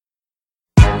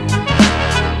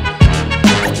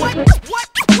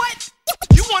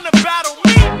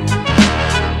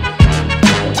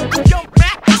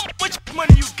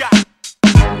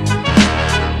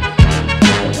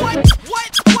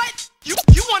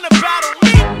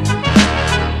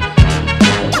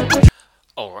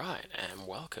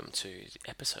welcome to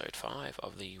episode 5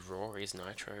 of the Raw is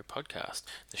Nitro podcast,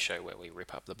 the show where we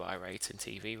rip up the buy rates and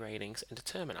TV ratings and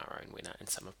determine our own winner in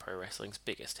some of pro wrestling's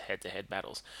biggest head-to-head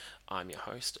battles. I'm your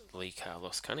host, Lee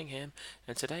Carlos Cunningham,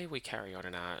 and today we carry on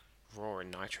in our Raw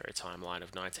and Nitro timeline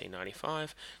of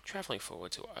 1995, travelling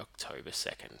forward to October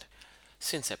 2nd.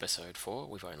 Since episode 4,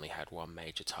 we've only had one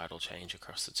major title change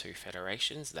across the two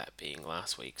federations, that being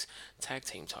last week's tag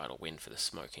team title win for the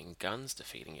Smoking Guns,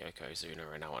 defeating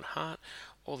Yokozuna and Owen Hart.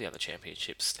 All the other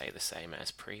championships stay the same as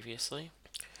previously.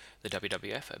 The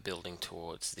WWF are building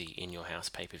towards the In Your House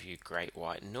pay-per-view Great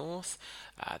White North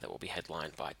that will be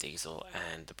headlined by Diesel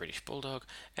and the British Bulldog,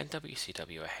 and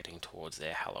WCW are heading towards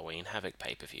their Halloween Havoc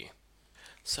pay-per-view.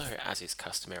 So, as is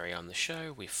customary on the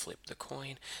show, we've flipped the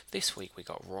coin. This week we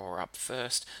got Raw up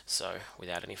first, so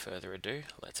without any further ado,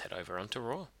 let's head over onto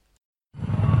Raw.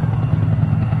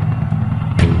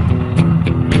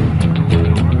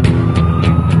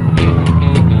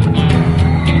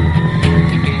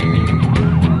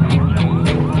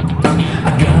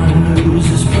 I gotta lose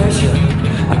this pressure,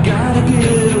 I gotta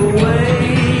get away.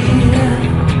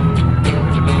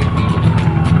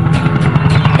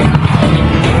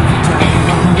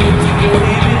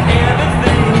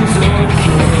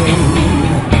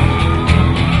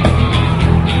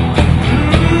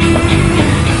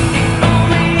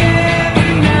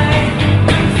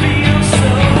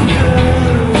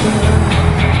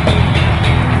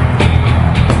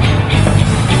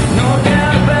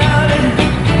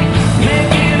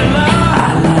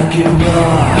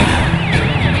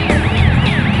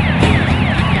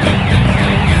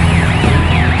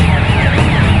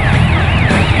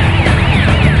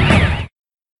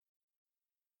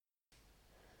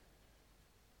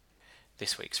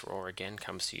 This week's Raw again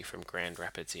comes to you from Grand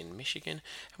Rapids in Michigan,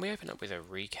 and we open up with a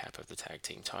recap of the tag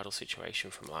team title situation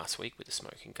from last week with the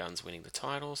Smoking Guns winning the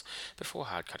titles, before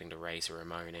hard cutting to Razor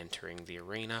Ramon entering the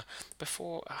arena,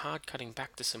 before hard cutting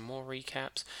back to some more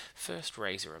recaps, first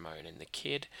Razor Ramon and the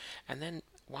Kid, and then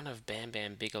one of Bam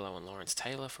Bam Bigelow and Lawrence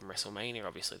Taylor from WrestleMania,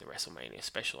 obviously the WrestleMania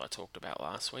special I talked about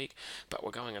last week, but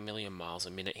we're going a million miles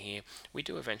a minute here. We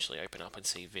do eventually open up and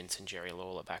see Vince and Jerry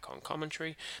Lawler back on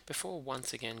commentary, before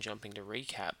once again jumping to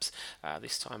recaps,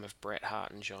 this time of Bret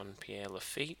Hart and Jean-Pierre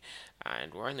Lafitte,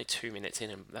 and we're only 2 minutes in,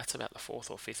 and that's about the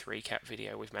fourth or fifth recap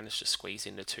video we've managed to squeeze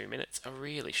into 2 minutes. A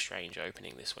really strange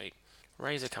opening this week.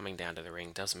 Razor coming down to the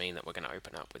ring does mean that we're going to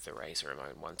open up with the Razor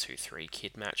Ramon 1-2-3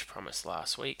 Kid match promised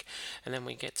last week, and then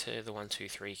we get to the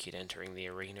 1-2-3 Kid entering the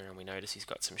arena, and we notice he's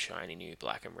got some shiny new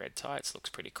black and red tights,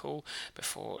 looks pretty cool,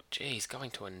 before,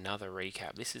 going to another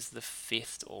recap. This is the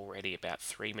fifth already, about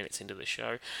 3 minutes into the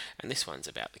show, and this one's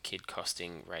about the Kid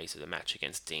costing Razor the match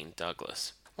against Dean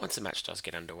Douglas. Once the match does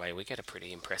get underway, we get a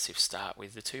pretty impressive start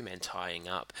with the two men tying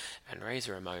up, and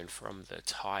Razor Ramon from the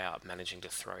tie-up managing to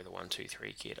throw the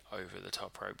 1-2-3 Kid over the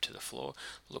top rope to the floor.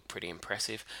 Looked pretty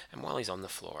impressive, and while he's on the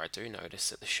floor, I do notice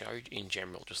that the show in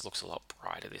general just looks a lot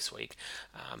brighter this week.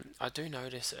 I do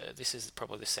notice this is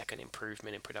probably the second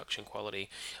improvement in production quality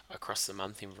across the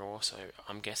month in Raw, so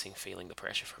I'm guessing feeling the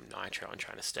pressure from Nitro and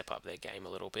trying to step up their game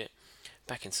a little bit.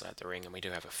 Back inside the ring, and we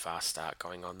do have a fast start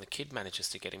going on. The Kid manages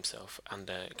to get himself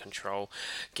under control,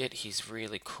 get his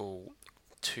really cool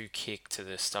two kick to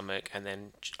the stomach, and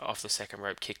then off the second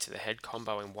rope kick to the head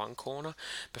combo in one corner,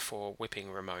 before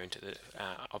whipping Ramon to the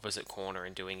opposite corner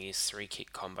and doing his three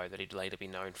kick combo that he'd later be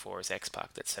known for as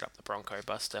X-Pac that set up the Bronco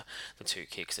Buster, the two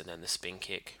kicks and then the spin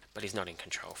kick. But he's not in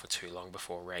control for too long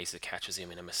before Razor catches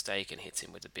him in a mistake and hits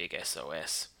him with the big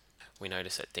SOS. We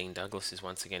notice that Dean Douglas is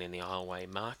once again in the aisleway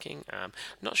marking.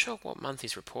 Not sure what month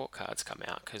his report cards come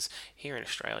out, because here in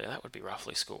Australia that would be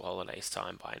roughly school holidays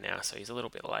time by now, so he's a little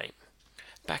bit late.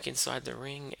 Back inside the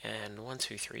ring, and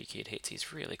 1-2-3 Kid hits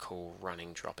his really cool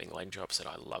running, dropping leg drops that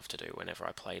I love to do whenever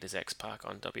I played as X-Pac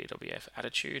on WWF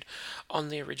Attitude on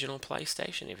the original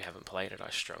PlayStation. If you haven't played it, I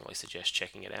strongly suggest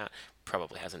checking it out.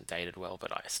 Probably hasn't dated well,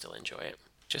 but I still enjoy it.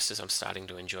 Just as I'm starting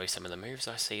to enjoy some of the moves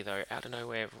I see, though, out of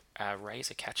nowhere,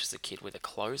 Razor catches the Kid with a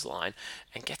clothesline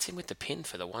and gets him with the pin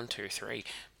for the 1-2-3.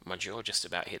 My jaw just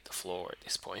about hit the floor at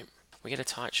this point. We get a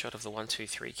tight shot of the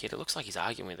 1-2-3 Kid. It looks like he's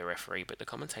arguing with the referee, but the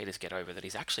commentators get over that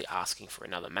he's actually asking for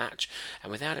another match.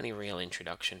 And without any real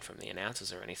introduction from the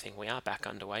announcers or anything, we are back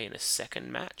underway in a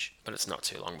second match. But it's not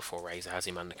too long before Razor has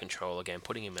him under control again,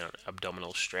 putting him in an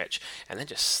abdominal stretch, and then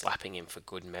just slapping him for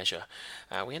good measure.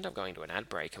 We end up going to an ad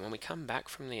break, and when we come back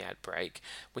from the ad break,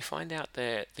 we find out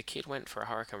that the Kid went for a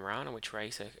Hurricane Rana, which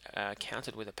Razor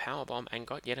countered with a powerbomb, and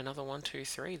got yet another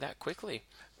 1-2-3 that quickly.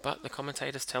 But the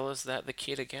commentators tell us that the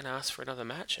Kid again asked for another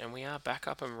match, and we are back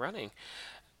up and running.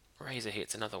 Razor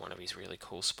hits another one of his really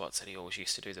cool spots that he always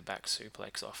used to do, the back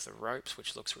suplex off the ropes,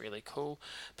 which looks really cool,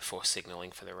 before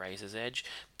signalling for the Razor's Edge.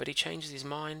 But he changes his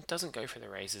mind, doesn't go for the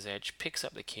Razor's Edge, picks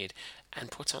up the Kid,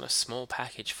 and puts on a small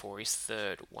package for his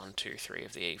third 1, 2, 3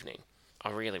 of the evening. I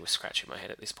really was scratching my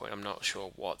head at this point. I'm not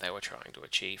sure what they were trying to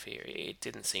achieve here. It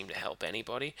didn't seem to help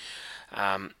anybody.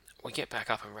 We get back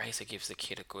up and Razor gives the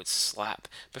Kid a good slap.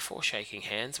 Before shaking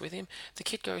hands with him, the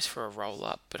Kid goes for a roll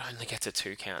up but only gets a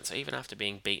 2 count. So even after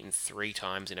being beaten 3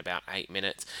 times in about 8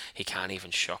 minutes, he can't even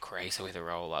shock Razor with a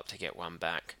roll up to get one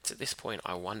back. It's at this point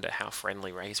I wonder how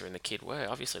friendly Razor and the Kid were.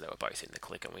 Obviously they were both in the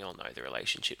clique and we all know the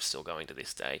relationship's still going to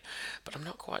this day. But I'm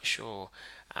not quite sure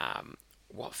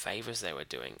what favours they were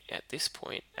doing. At this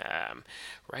point,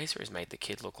 Razor has made the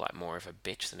Kid look like more of a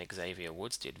bitch than Xavier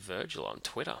Woods did Virgil on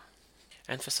Twitter.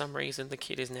 And for some reason, the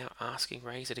Kid is now asking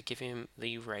Razor to give him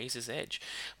the Razor's Edge,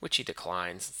 which he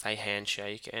declines. They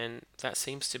handshake, and that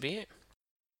seems to be it.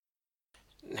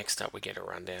 Next up, we get a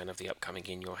rundown of the upcoming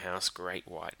In Your House Great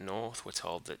White North. We're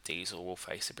told that Diesel will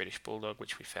face a British Bulldog,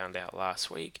 which we found out last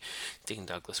week. Dean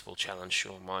Douglas will challenge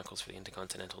Shawn Michaels for the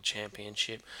Intercontinental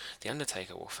Championship. The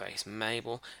Undertaker will face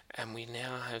Mabel, and we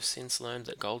now have since learned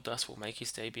that Goldust will make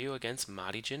his debut against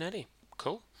Marty Jannetty.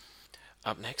 Cool.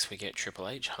 Up next, we get Triple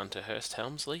H, Hunter Hearst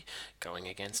Helmsley, going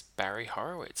against Barry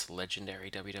Horowitz,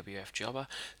 legendary WWF jobber,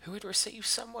 who had received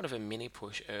somewhat of a mini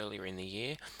push earlier in the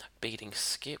year, beating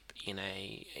Skip in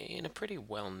a pretty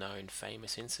well-known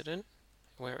famous incident,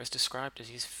 where it was described as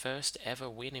his first ever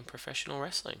win in professional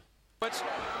wrestling. What's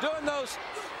doing those?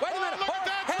 Wait a minute! Look at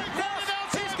that! Head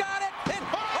cross. He's got it! And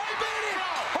beat him!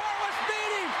 Horowitz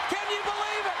beat him! Can you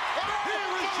believe it?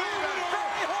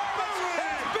 Barry Horowitz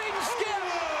has beaten Skip!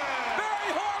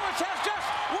 Barry Horowitz has just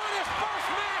won his first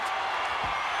match!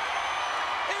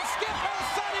 And Skip and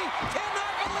Sonny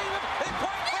cannot believe it! And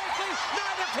quite frankly,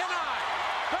 neither can I!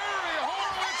 Barry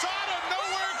Horowitz out of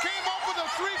nowhere came up with a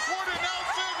three-quarter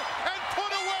Nelson and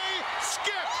put away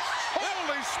Skip.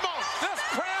 Holy smokes! This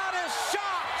crowd is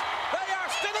shocked! They are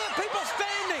still people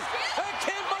standing! They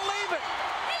can't believe it!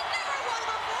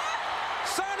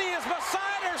 Sonny is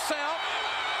beside herself!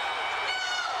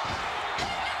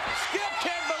 Skip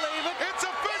can't believe it! It's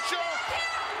official!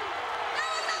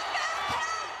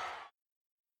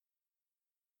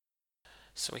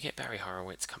 So we get Barry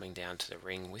Horowitz coming down to the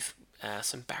ring with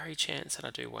some Barry chants, and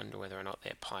I do wonder whether or not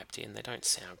they're piped in. They don't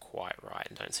sound quite right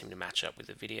and don't seem to match up with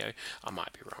the video. I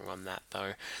might be wrong on that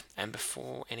though. And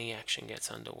before any action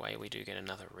gets underway, we do get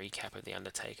another recap of the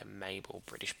Undertaker Mabel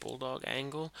British Bulldog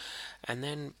angle, and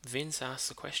then Vince asks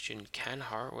the question, can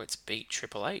Horowitz beat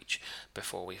Triple H?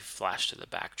 Before we flash to the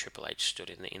back, Triple H stood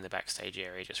in the backstage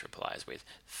area, just replies with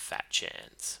fat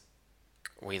chance.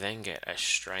 We then get a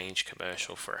strange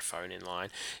commercial for a phone-in line.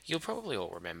 You'll probably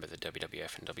all remember the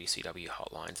WWF and WCW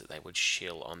hotlines that they would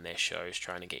shill on their shows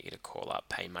trying to get you to call up,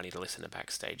 pay money to listen to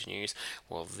backstage news.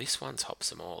 Well, this one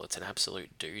tops them all. It's an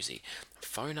absolute doozy.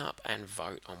 Phone up and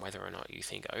vote on whether or not you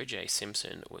think O.J.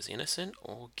 Simpson was innocent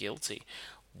or guilty.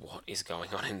 What is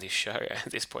going on in this show? At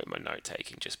this point, my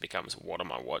note-taking just becomes, what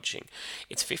am I watching?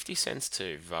 It's 50 cents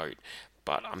to vote.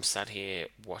 But I'm sat here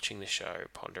watching the show,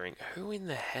 pondering who in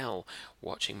the hell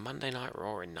watching Monday Night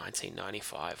Raw in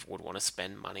 1995 would want to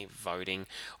spend money voting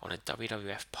on a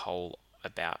WWF poll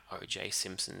about O.J.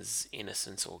 Simpson's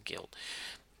innocence or guilt.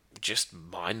 Just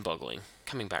mind-boggling.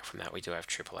 Coming back from that, we do have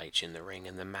Triple H in the ring,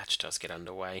 and the match does get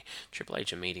underway. Triple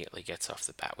H immediately gets off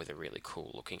the bat with a really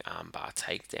cool-looking armbar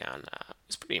takedown.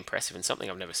 It's pretty impressive and something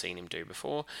I've never seen him do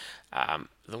before.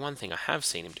 The one thing I have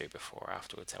seen him do before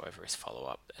afterwards, however, is follow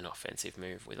up an offensive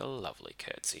move with a lovely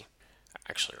curtsy.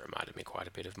 Actually reminded me quite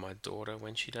a bit of my daughter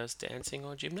when she does dancing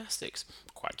or gymnastics.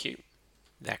 Quite cute.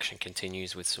 The action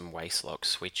continues with some waistlock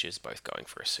switches, both going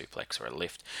for a suplex or a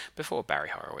lift, before Barry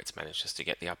Horowitz manages to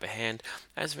get the upper hand,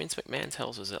 as Vince McMahon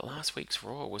tells us that last week's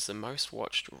Raw was the most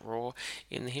watched Raw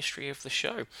in the history of the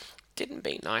show. Didn't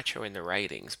beat Nitro in the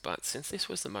ratings, but since this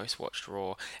was the most watched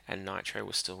Raw and Nitro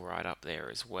was still right up there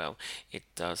as well, it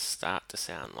does start to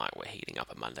sound like we're heating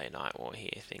up a Monday Night War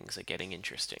here. Things are getting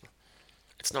interesting.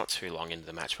 It's not too long into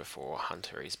the match before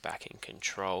Hunter is back in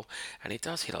control, and he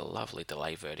does hit a lovely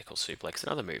delay vertical suplex,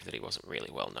 another move that he wasn't really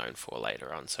well known for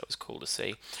later on, so it was cool to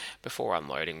see, before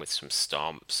unloading with some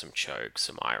stomps, some chokes,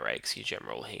 some eye rakes, your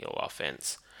general heel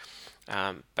offense.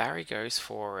 Barry goes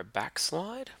for a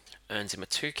backslide, earns him a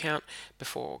 2 count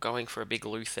before going for a big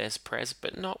Luthez press,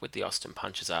 but not with the Austin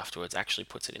punches afterwards, actually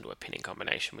puts it into a pinning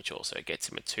combination, which also gets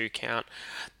him a 2 count.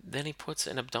 Then he puts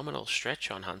an abdominal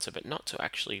stretch on Hunter, but not to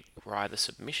actually ride the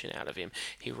submission out of him.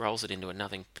 He rolls it into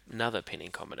another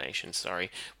pinning combination,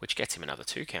 which gets him another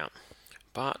 2 count.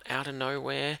 But out of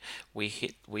nowhere, we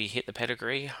hit the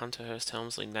pedigree. Hunter Hearst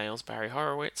Helmsley nails Barry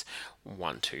Horowitz.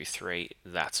 1-2-3.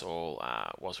 That's all.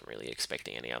 Wasn't really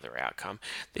expecting any other outcome.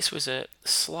 This was a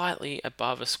slightly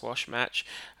above a squash match.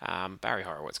 Barry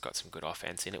Horowitz got some good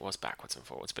offense in. It was backwards and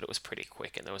forwards, but it was pretty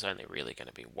quick, and there was only really going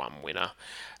to be one winner.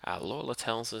 Lawler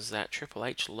tells us that Triple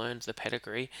H learned the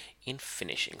pedigree in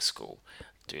finishing school.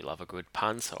 Do love a good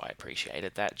pun, so I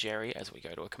appreciated that, Jerry, as we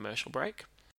go to a commercial break.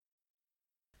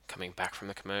 Coming back from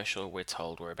the commercial, we're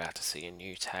told we're about to see a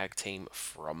new tag team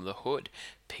from the hood,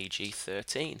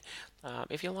 PG-13.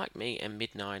 If you're like me, and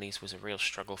mid-90s was a real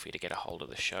struggle for you to get a hold of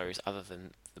the shows, other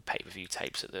than the pay-per-view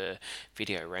tapes that the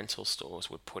video rental stores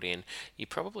would put in, you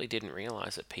probably didn't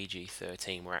realise that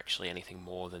PG-13 were actually anything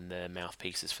more than the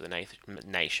mouthpieces for the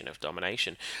Nation of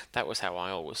Domination. That was how I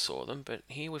always saw them, but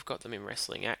here we've got them in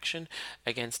wrestling action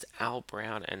against Al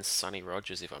Brown and Sonny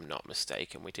Rogers, if I'm not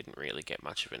mistaken. We didn't really get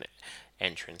much of an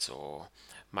entrance or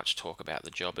much talk about the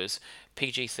jobbers.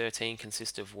 PG-13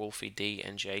 consists of Wolfie D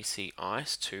and JC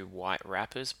Ice, two white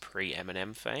rappers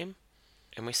pre-Eminem fame.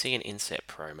 And we see an inset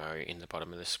promo in the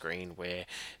bottom of the screen where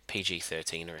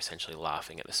PG-13 are essentially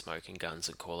laughing at the Smoking Guns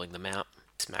and calling them out.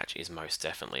 This match is most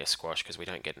definitely a squash because we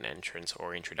don't get an entrance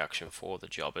or introduction for the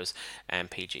jobbers, and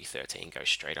PG-13 goes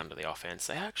straight under the offense.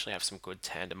 They actually have some good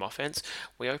tandem offense.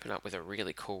 We open up with a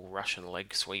really cool Russian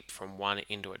leg sweep from one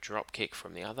into a drop kick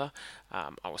from the other.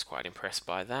 I was quite impressed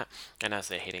by that, and as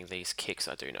they're hitting these kicks,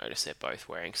 I do notice they're both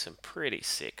wearing some pretty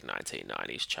sick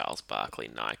 1990s Charles Barkley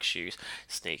Nike shoes.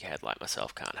 Sneakerhead like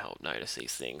myself can't help notice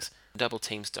these things. Double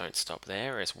teams don't stop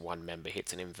there, as one member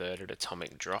hits an inverted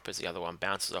atomic drop as the other one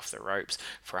bounces off the ropes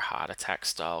for a heart attack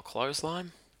style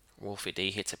clothesline. Wolfie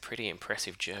D hits a pretty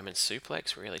impressive German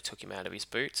suplex, really took him out of his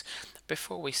boots,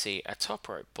 before we see a top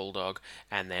rope bulldog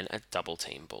and then a double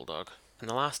team bulldog. And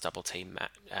the last double team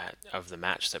of the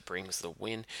match that brings the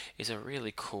win is a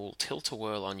really cool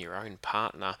tilt-a-whirl on your own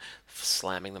partner,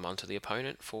 slamming them onto the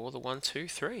opponent for the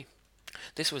 1-2-3.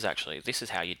 This is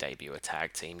how you debut a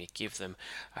tag team. You give them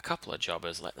a couple of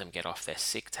jobbers, let them get off their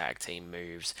sick tag team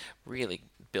moves, really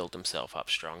build themselves up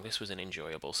strong. This was an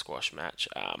enjoyable squash match.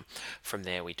 From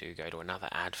there, we do go to another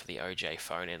ad for the OJ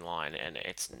phone-in line, and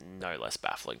it's no less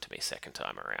baffling to me second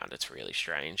time around. It's really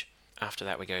strange. After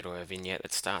that, we go to a vignette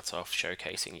that starts off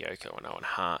showcasing Yoko and Owen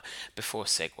Hart before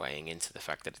segueing into the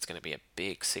fact that it's going to be a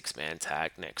big six-man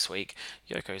tag next week.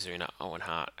 Yokozuna, Owen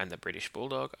Hart, and the British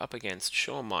Bulldog up against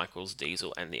Shawn Michaels,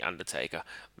 Diesel, and The Undertaker.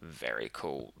 Very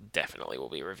cool. Definitely will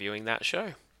be reviewing that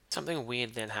show. Something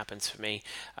weird then happens for me.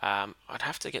 I'd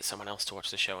have to get someone else to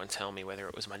watch the show and tell me whether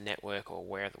it was my network or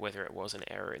whether it was an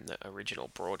error in the original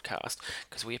broadcast,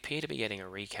 because we appear to be getting a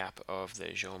recap of the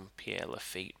Jean-Pierre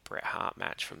Lafitte Bret Hart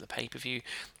match from the pay-per-view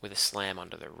with a slam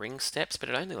under the ring steps, but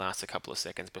it only lasts a couple of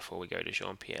seconds before we go to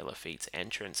Jean-Pierre Lafitte's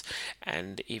entrance.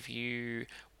 And if you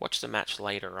watch the match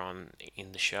later on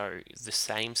in the show,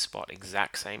 the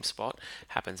exact same spot,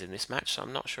 happens in this match, so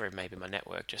I'm not sure if maybe my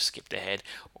network just skipped ahead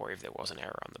or if there was an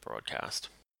error on the broadcast.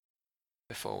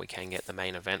 Before we can get the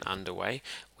main event underway,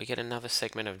 we get another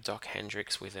segment of Doc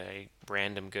Hendricks with a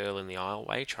random girl in the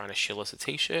aisleway trying to shill us a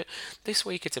t-shirt. This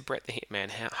week it's a Bret the Hitman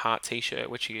Hart t-shirt,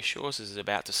 which he assures us is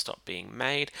about to stop being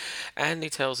made, and he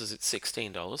tells us it's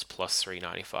 $16 plus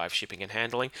 $3.95 shipping and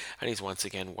handling, and he's once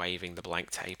again waving the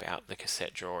blank tape out the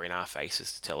cassette drawer in our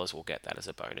faces to tell us we'll get that as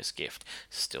a bonus gift.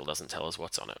 Still doesn't tell us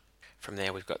what's on it. From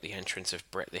there, we've got the entrance of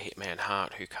Bret the Hitman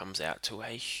Hart, who comes out to a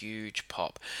huge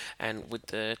pop. And with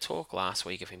the talk last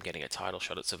week of him getting a title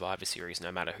shot at Survivor Series,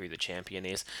 no matter who the champion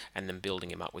is, and then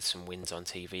building him up with some wins on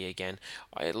TV again,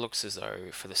 it looks as though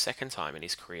for the second time in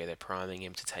his career, they're priming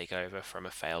him to take over from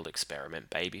a failed experiment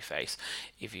babyface.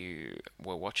 If you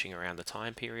were watching around the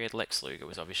time period, Lex Luger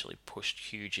was obviously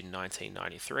pushed huge in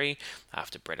 1993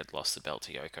 after Bret had lost the belt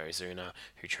to Yokozuna,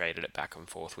 who traded it back and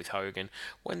forth with Hogan.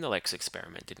 When the Lex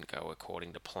experiment didn't go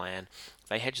according to plan,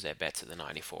 they hedged their bets at the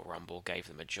 94 Rumble, gave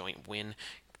them a joint win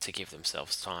to give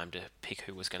themselves time to pick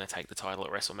who was going to take the title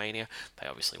at WrestleMania. They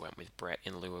obviously went with Bret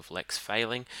in lieu of Lex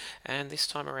failing, and this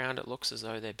time around it looks as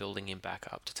though they're building him back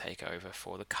up to take over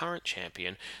for the current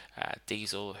champion,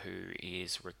 Diesel, who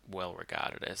is well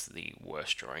regarded as the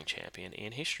worst drawing champion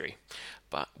in history.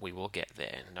 But we will get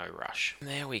there, no rush. And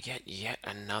there we get yet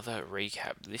another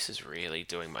recap. This is really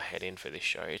doing my head in for this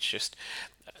show. It's just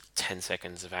 10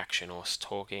 seconds of action or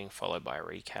talking, followed by a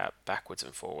recap, backwards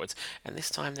and forwards. And this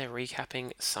time they're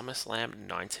recapping SummerSlam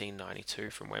 1992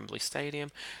 from Wembley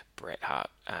Stadium, Bret Hart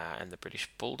and the British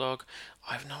Bulldog.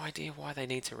 I have no idea why they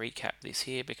need to recap this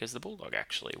here, because the Bulldog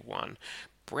actually won.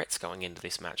 Bret's going into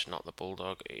this match, not the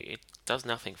Bulldog. It does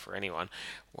nothing for anyone.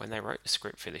 When they wrote the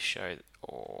script for this show,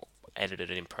 or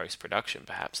edited in post-production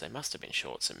perhaps, they must have been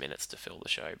short some minutes to fill the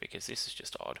show, because this is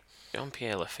just odd.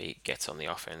 Jean-Pierre Lafitte gets on the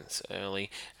offense early,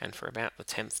 and for about the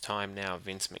 10th time now,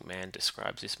 Vince McMahon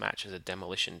describes this match as a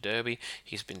demolition derby.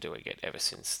 He's been doing it ever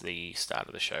since the start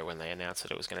of the show when they announced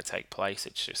that it was going to take place.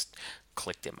 It's just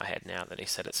clicked in my head now that he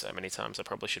said it so many times I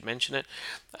probably should mention it.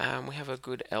 We have a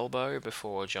good elbow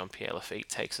before Jean-Pierre Lafitte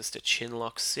takes us to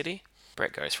Chinlock City.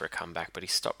 Bret goes for a comeback, but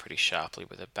he's stopped pretty sharply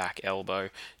with a back elbow.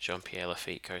 Jean-Pierre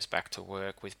Lafitte goes back to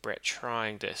work, with Bret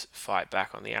trying to fight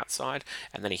back on the outside,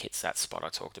 and then he hits that spot I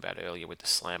talked about earlier with the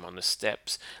slam on the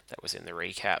steps that was in the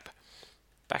recap.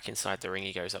 Back inside the ring,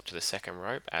 he goes up to the second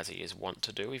rope, as he is wont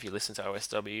to do if you listen to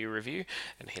OSW review,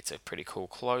 and hits a pretty cool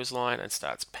clothesline and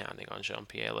starts pounding on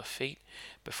Jean-Pierre Lafitte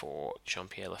before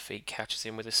Jean-Pierre Lafitte catches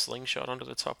him with a slingshot onto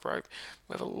the top rope.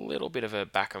 We have a little bit of a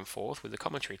back and forth with the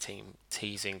commentary team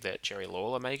teasing that Jerry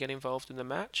Lawler may get involved in the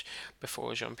match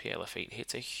before Jean-Pierre Lafitte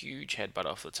hits a huge headbutt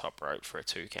off the top rope for a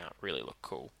 2 count. Really look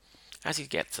cool. As he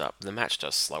gets up, the match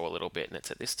does slow a little bit, and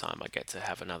it's at this time I get to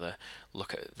have another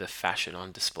look at the fashion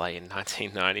on display in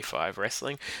 1995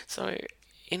 wrestling. So,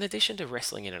 in addition to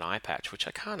wrestling in an eye patch, which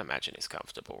I can't imagine is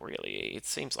comfortable, really, it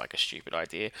seems like a stupid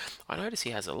idea, I notice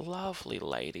he has a lovely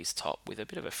ladies' top with a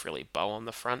bit of a frilly bow on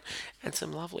the front and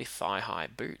some lovely thigh-high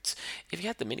boots. If he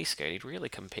had the miniskirt, he'd really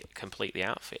complete the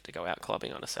outfit to go out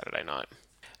clubbing on a Saturday night.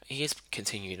 He is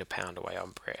continuing to pound away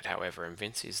on Bret, however, and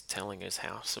Vince is telling us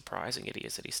how surprising it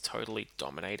is that he's totally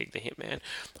dominating the Hitman.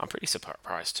 I'm pretty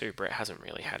surprised too. Bret hasn't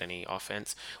really had any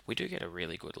offense. We do get a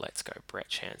really good Let's Go Bret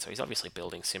chant, so he's obviously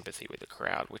building sympathy with the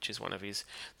crowd, which is one of his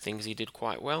things he did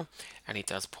quite well, and he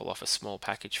does pull off a small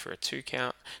package for a 2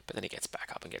 count, but then he gets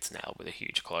back up and gets nailed with a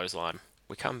huge clothesline.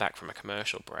 We come back from a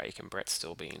commercial break and Bret's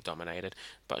still being dominated,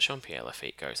 but Jean-Pierre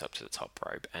Lafitte goes up to the top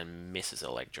rope and misses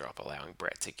a leg drop, allowing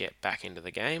Bret to get back into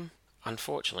the game.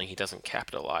 Unfortunately, he doesn't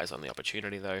capitalise on the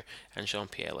opportunity though, and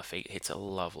Jean-Pierre Lafitte hits a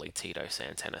lovely Tito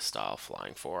Santana-style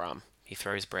flying forearm. He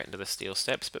throws Bret into the steel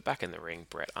steps, but back in the ring,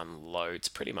 Bret unloads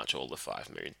pretty much all the 5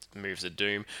 moves of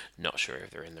doom. Not sure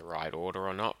if they're in the right order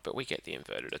or not, but we get the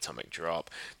inverted atomic drop,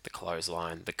 the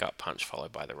clothesline, the gut punch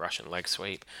followed by the Russian leg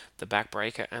sweep, the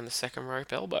backbreaker, and the second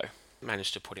rope elbow.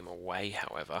 Managed to put him away,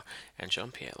 however, and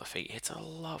Jean-Pierre Lafitte hits a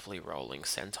lovely rolling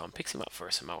senton, picks him up for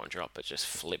a Samoan drop, but just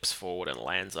flips forward and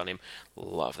lands on him.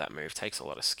 Love that move, takes a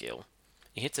lot of skill.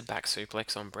 He hits a back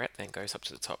suplex on Bret, then goes up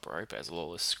to the top rope as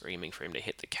Lawler's screaming for him to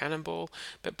hit the cannonball,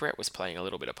 but Bret was playing a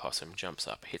little bit of possum, jumps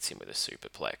up, hits him with a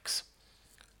superplex.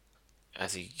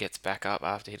 As he gets back up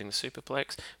after hitting the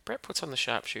superplex, Bret puts on the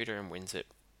sharpshooter and wins it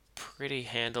pretty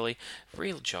handily.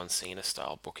 Real John Cena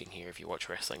style booking here if you watch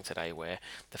wrestling today, where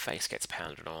the face gets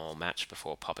pounded on all match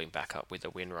before popping back up with the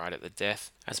win right at the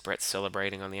death. As Bret's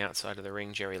celebrating on the outside of the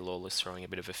ring, Jerry Lawler's throwing a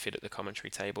bit of a fit at the commentary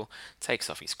table, takes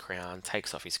off his crown,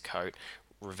 takes off his coat,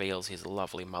 reveals his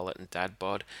lovely mullet and dad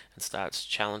bod, and starts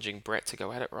challenging Bret to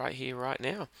go at it right here, right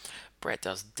now. Bret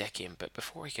does deck him, but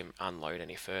before he can unload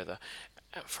any further,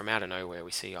 from out of nowhere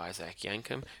we see Isaac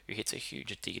Yankem, who hits a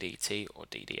huge DDT, or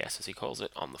DDS as he calls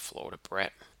it, on the floor to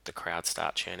Bret. The crowd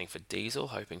start chanting for Diesel,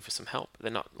 hoping for some help.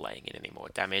 They're not laying in any more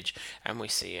damage, and we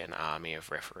see an army of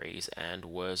referees and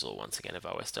Wurzel, once again of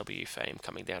OSW fame,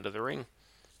 coming down to the ring.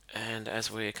 And as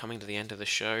we're coming to the end of the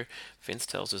show, Vince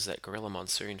tells us that Gorilla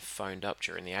Monsoon phoned up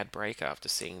during the ad break after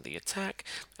seeing the attack,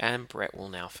 and Bret will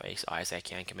now face Isaac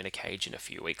Yankem in a cage in a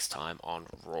few weeks' time on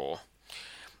Raw.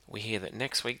 We hear that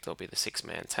next week there'll be the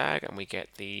 6-man tag, and we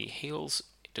get the heels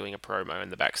doing a promo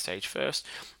in the backstage first.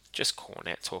 Just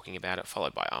Cornette talking about it,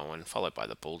 followed by Owen, followed by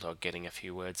the Bulldog getting a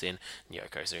few words in.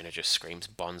 Yokozuna just screams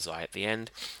bonsai at the end.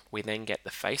 We then get the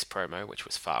face promo, which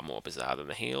was far more bizarre than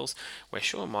the heels, where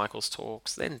Shawn Michaels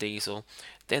talks, then Diesel,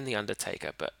 then The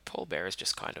Undertaker, but Paul Bearer's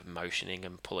just kind of motioning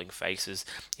and pulling faces.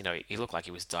 You know, he looked like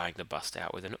he was dying to bust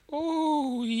out with an,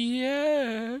 "Oh,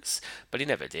 yes," but he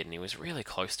never did, and he was really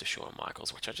close to Shawn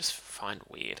Michaels, which I just find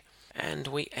weird. And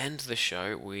we end the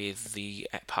show with the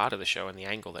part of the show and the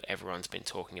angle that everyone's been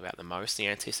talking about the most. The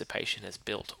anticipation has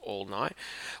built all night.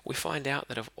 We find out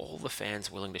that of all the fans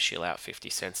willing to shill out 50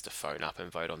 cents to phone up and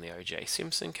vote on the O.J.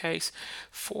 Simpson case,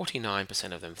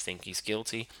 49% of them think he's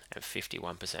guilty, and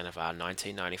 51% of our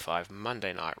 1995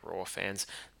 Monday Night Raw fans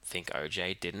think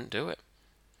O.J. didn't do it.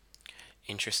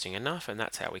 Interesting enough, and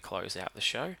that's how we close out the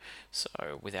show.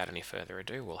 So, without any further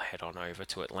ado, we'll head on over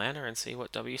to Atlanta and see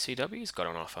what WCW's got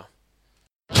on offer.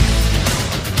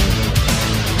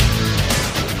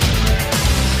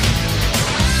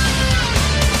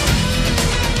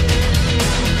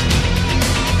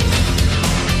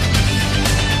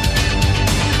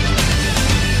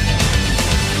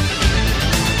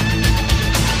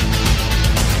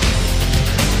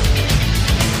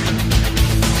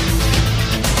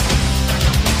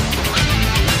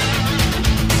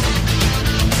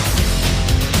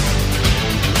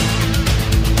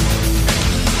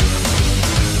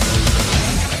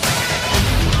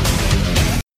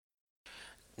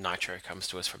 Nitro comes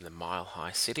to us from the Mile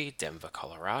High City, Denver,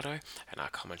 Colorado, and our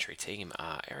commentary team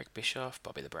are Eric Bischoff,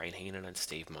 Bobby the Brain Heenan, and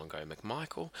Steve Mongo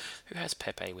McMichael, who has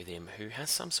Pepe with him, who has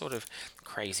some sort of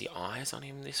crazy eyes on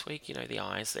him this week. You know, the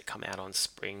eyes that come out on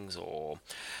springs, or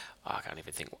I can't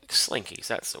even think, slinkies,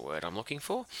 that's the word I'm looking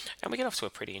for. And we get off to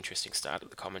a pretty interesting start at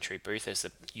the commentary booth as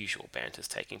the usual banter's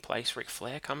taking place. Ric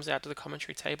Flair comes out to the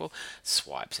commentary table,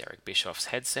 swipes Eric Bischoff's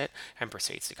headset, and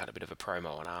proceeds to cut a bit of a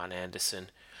promo on Arn Anderson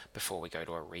before we go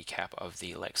to a recap of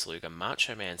the Lex Luger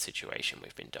Macho Man situation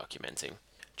we've been documenting.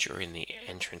 During the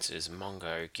entrances,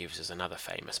 Mongo gives us another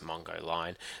famous Mongo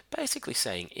line, basically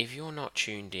saying, if you're not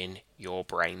tuned in, you're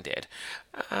brain dead.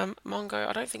 Mongo,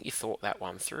 I don't think you thought that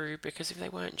one through, because if they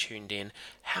weren't tuned in,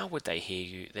 how would they hear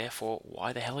you? Therefore,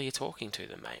 why the hell are you talking to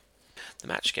them, mate? The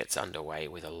match gets underway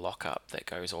with a lock-up that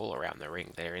goes all around the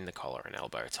ring. They're in the collar and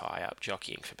elbow tie-up,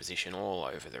 jockeying for position all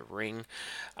over the ring.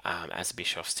 As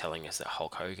Bischoff's telling us that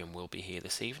Hulk Hogan will be here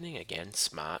this evening. Again,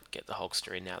 smart, get the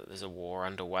Hulkster in now that there's a war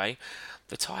underway.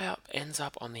 The tie-up ends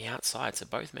up on the outside, so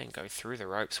both men go through the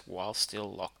ropes while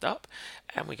still locked up,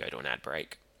 and we go to an ad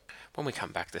break. When we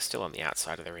come back, they're still on the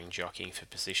outside of the ring jockeying for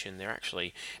position. They're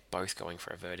actually both going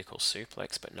for a vertical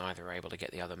suplex, but neither are able to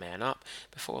get the other man up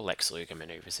before Lex Luger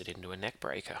maneuvers it into a neck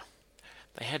breaker.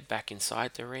 They head back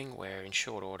inside the ring, where in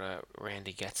short order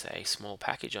Randy gets a small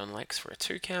package on Lex for a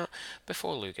 2 count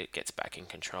before Luger gets back in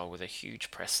control with a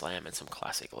huge press slam and some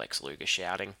classic Lex Luger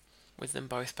shouting. With them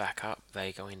both back up,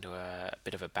 they go into a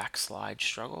bit of a backslide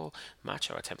struggle.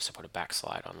 Macho attempts to put a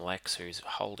backslide on Lex, who's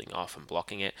holding off and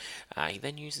blocking it. He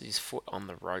then uses his foot on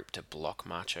the rope to block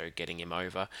Macho, getting him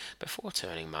over, before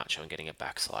turning Macho and getting a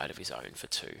backslide of his own for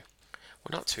 2.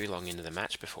 We're not too long into the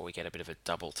match before we get a bit of a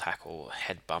double tackle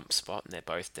head bump spot, and they're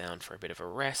both down for a bit of a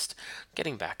rest.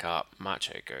 Getting back up,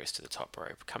 Macho goes to the top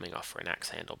rope, coming off for an axe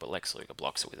handle, but Lex Luger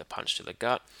blocks it with a punch to the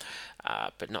gut.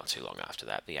 But not too long after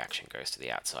that, the action goes to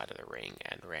the outside of the ring,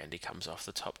 and Randy comes off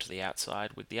the top to the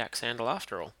outside with the axe handle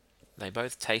after all. They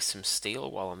both taste some steel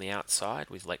while on the outside,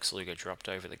 with Lex Luger dropped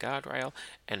over the guardrail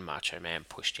and Macho Man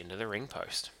pushed into the ring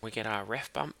post. We get our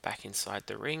ref bump back inside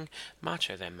the ring.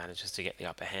 Macho then manages to get the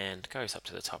upper hand, goes up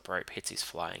to the top rope, hits his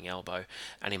flying elbow,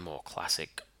 and in more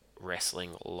classic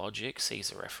wrestling logic, sees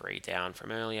the referee down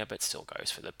from earlier but still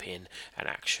goes for the pin and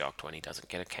acts shocked when he doesn't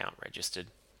get a count registered.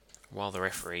 While the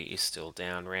referee is still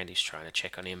down, Randy's trying to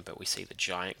check on him, but we see the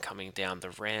Giant coming down the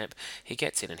ramp. He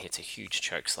gets in and hits a huge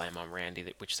choke slam on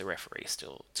Randy, which the referee is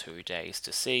still too dazed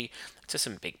to see, to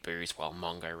some big boos while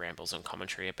Mongo rambles on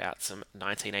commentary about some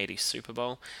 1980s Super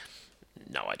Bowl.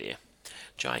 No idea.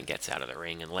 Giant gets out of the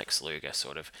ring and Lex Luger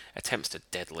sort of attempts to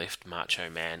deadlift Macho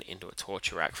Man into a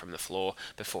torture rack from the floor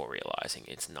before realizing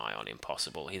it's nigh on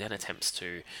impossible. He then attempts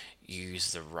to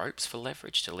use the ropes for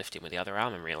leverage to lift him with the other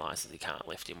arm and realizes he can't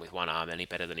lift him with one arm any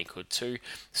better than he could two,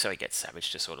 so he gets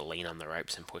Savage to sort of lean on the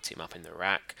ropes and puts him up in the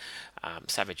rack.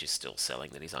 Savage is still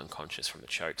selling that he's unconscious from the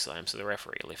choke slam, so the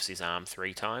referee lifts his arm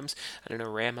 3 times, and in a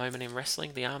rare moment in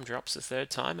wrestling, the arm drops the 3rd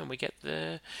time and we get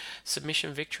the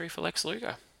submission victory for Lex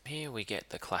Luger. Here we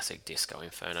get the classic Disco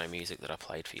Inferno music that I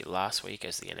played for you last week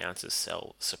as the announcers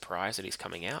sell surprise that he's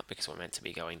coming out, because we're meant to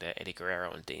be going to Eddie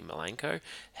Guerrero and Dean Malenko.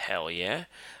 Hell yeah.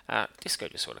 Disco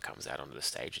just sort of comes out onto the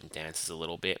stage and dances a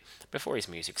little bit before his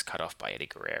music's cut off by Eddie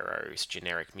Guerrero's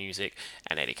generic music,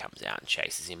 and Eddie comes out and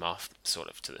chases him off sort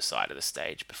of to the side of the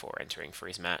stage before entering for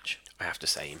his match. I have to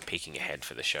say, in peeking ahead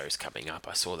for the shows coming up,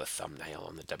 I saw the thumbnail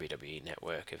on the WWE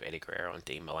Network of Eddie Guerrero and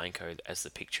Dean Malenko as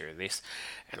the picture of this,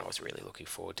 and I was really looking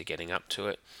forward to getting up to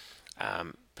it.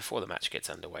 Before the match gets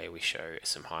underway, we show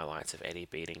some highlights of Eddie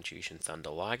beating Jushin Thunder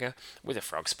Liger with a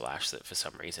frog splash that for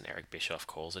some reason Eric Bischoff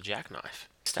calls a jackknife.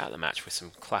 Start the match with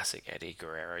some classic Eddie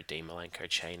Guerrero Dean Malenko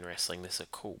chain wrestling. There's a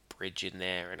cool bridge in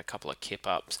there and a couple of kip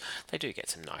ups. They do get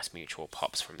some nice mutual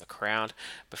pops from the crowd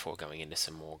before going into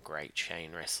some more great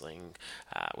chain wrestling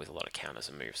with a lot of counters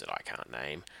and moves that I can't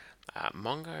name.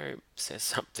 Mongo says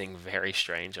something very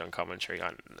strange on commentary.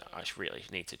 I really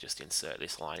need to just insert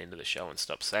this line into the show and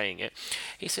stop saying it.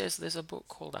 He says there's a book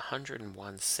called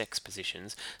 101 Sex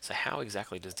Positions, so how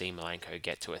exactly does Dean Malenko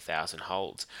get to 1,000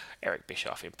 holds? Eric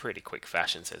Bischoff in pretty quick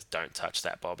fashion says, "Don't touch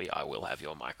that, Bobby, I will have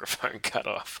your microphone cut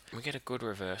off." We get a good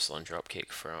reversal and dropkick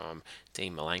from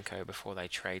Dean Malenko before they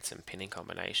trade some pinning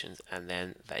combinations, and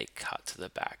then they cut to the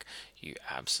back. You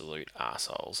absolute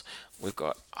assholes. We've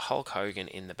got Hulk Hogan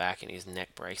in the back in his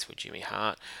neck brace with Jimmy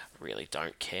Hart. Really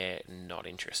don't care, not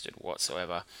interested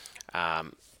whatsoever.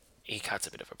 He cuts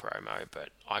a bit of a promo, but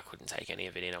I couldn't take any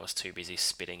of it in. I was too busy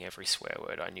spitting every swear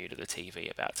word I knew to the TV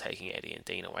about taking Eddie and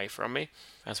Dean away from me.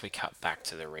 As we cut back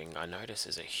to the ring, I notice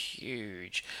there's a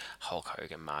huge Hulk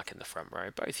Hogan mark in the front row.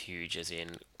 Both huge as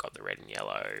in got the red and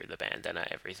yellow, the bandana,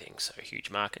 everything. So huge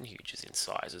mark and huge as in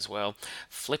size as well.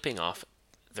 Flipping off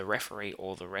the referee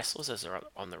or the wrestlers as they're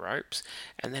on the ropes,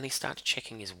 and then he starts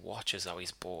checking his watch as though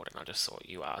he's bored. And I just thought,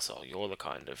 you arsehole, you're the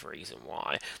kind of reason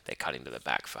why they're cutting to the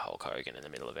back for Hulk Hogan in the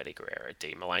middle of Eddie Guerrero,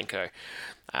 Dean Malenko.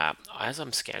 As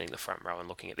I'm scanning the front row and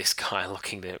looking at this guy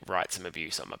looking to write some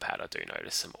abuse on my pad, I do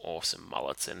notice some awesome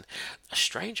mullets and a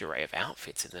strange array of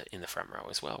outfits in the front row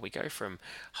as well. We go from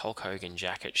Hulk Hogan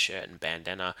jacket, shirt, and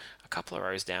bandana, a couple of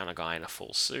rows down, a guy in a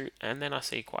full suit, and then I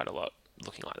see quite a lot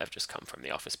looking like they've just come from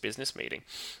the office business meeting.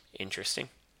 Interesting.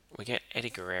 We get Eddie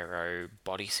Guerrero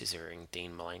body scissoring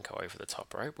Dean Malenko over the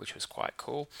top rope, which was quite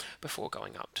cool, before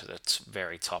going up to the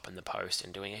very top in the post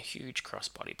and doing a huge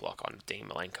crossbody block on Dean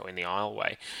Malenko in the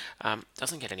aisleway.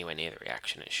 Doesn't get anywhere near the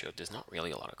reaction it should. There's not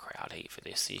really a lot of crowd heat for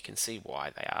this, so you can see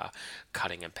why they are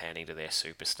cutting and panning to their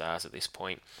superstars at this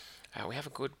point. We have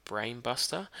a good brain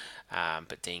buster,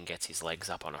 but Dean gets his legs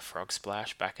up on a frog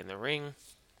splash back in the ring.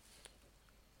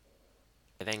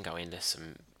 They then go into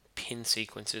some pin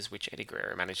sequences, which Eddie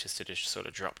Guerrero manages to just sort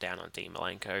of drop down on Dean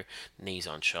Malenko, knees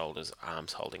on shoulders,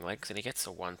 arms holding legs, and he gets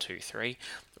the 1, 2, 3.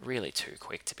 Really too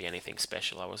quick to be anything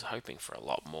special. I was hoping for a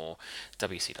lot more.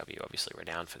 WCW obviously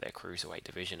renowned for their cruiserweight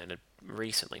division and had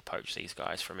recently poached these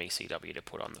guys from ECW to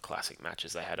put on the classic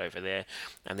matches they had over there,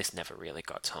 and this never really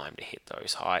got time to hit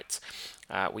those heights.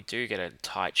 We do get a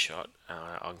tight shot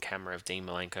on camera of Dean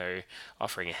Malenko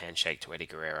offering a handshake to Eddie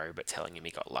Guerrero, but telling him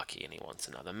he got lucky and he wants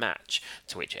another match,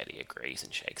 to which Eddie agrees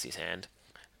and shakes his hand.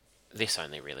 This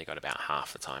only really got about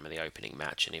half the time of the opening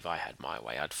match, and if I had my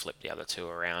way, I'd flip the other two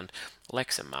around.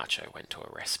 Lex and Macho went to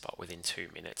a rest spot within 2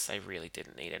 minutes. They really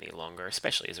didn't need any longer,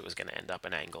 especially as it was going to end up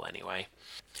an angle anyway.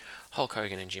 Hulk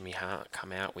Hogan and Jimmy Hart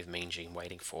come out with Mean Gene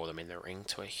waiting for them in the ring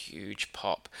to a huge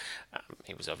pop.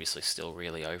 He was obviously still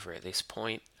really over at this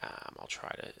point. I'll try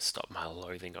to stop my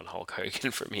loathing on Hulk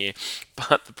Hogan from here,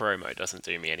 but the promo doesn't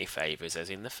do me any favours, as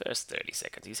in the first 30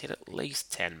 seconds he's hit at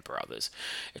least 10 brothers.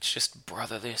 It's just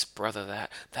brother this, brother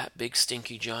that big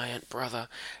stinky giant brother.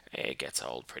 It gets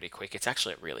old pretty quick. It's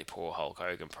actually a really poor Hulk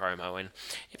Hogan promo, and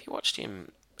if you watched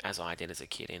him as I did as a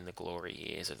kid in the glory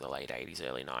years of the late 80s,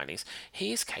 early 90s,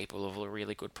 he is capable of a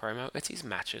really good promo. It's his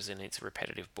matches and its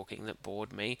repetitive booking that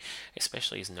bored me,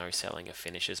 especially his no-selling of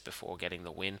finishes before getting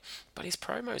the win, but his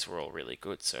promos were all really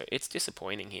good, so it's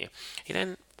disappointing here. He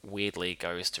then weirdly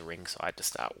goes to ringside to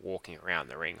start walking around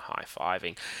the ring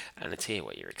high-fiving, and it's here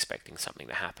where you're expecting something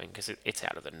to happen because it's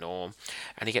out of the norm,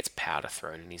 and he gets powder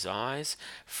thrown in his eyes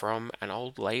from an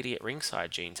old lady at ringside,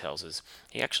 Gene tells us.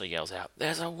 He actually yells out,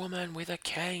 "There's a woman with a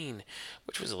cane,"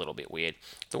 which was a little bit weird.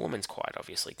 The woman's quite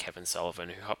obviously Kevin Sullivan,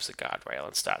 who hops a guardrail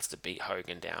and starts to beat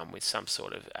Hogan down with some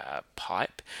sort of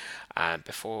pipe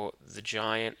before the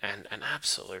Giant and an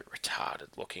absolute retarded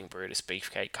looking Brutus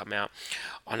Beefcake come out.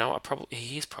 I know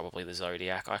he is probably the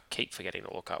Zodiac. I keep forgetting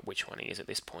to look up which one he is at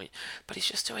this point, but he's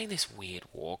just doing this weird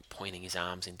walk, pointing his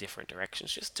arms in different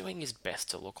directions, just doing his best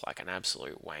to look like an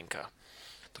absolute wanker.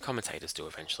 The commentators do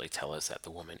eventually tell us that the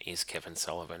woman is Kevin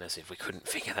Sullivan, as if we couldn't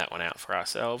figure that one out for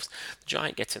ourselves. The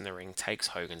Giant gets in the ring, takes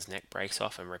Hogan's neck brace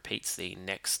off, and repeats the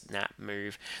neck snap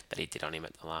move that he did on him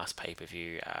at the last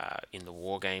pay-per-view in the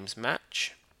War Games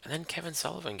match. And then Kevin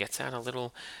Sullivan gets out a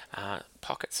little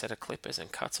pocket set of clippers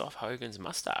and cuts off Hogan's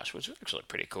mustache, which was actually a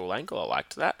pretty cool angle. I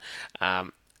liked that.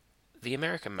 The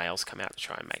American males come out to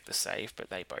try and make the save,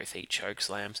 but they both eat choke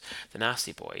slams. The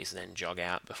Nasty Boys then jog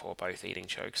out before both eating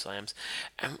choke slams.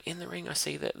 And in the ring, I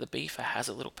see that the Beefer has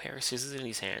a little pair of scissors in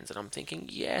his hands, and I'm thinking,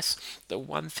 yes, the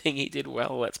one thing he did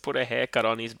well, let's put a haircut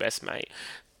on his best mate.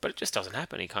 But it just doesn't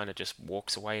happen. He kind of just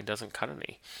walks away and doesn't cut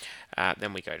any.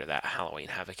 Then we go to that Halloween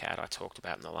Havoc ad I talked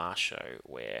about in the last show,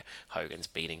 where Hogan's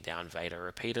beating down Vader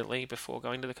repeatedly before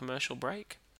going to the commercial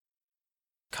break.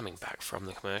 Coming back from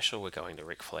the commercial, we're going to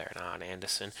Ric Flair and Arn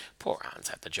Anderson. Poor Arn's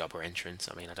had the jobber entrance.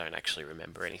 I mean, I don't actually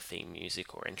remember any theme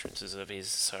music or entrances of his,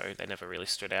 so they never really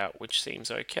stood out, which seems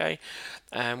okay.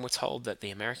 We're told that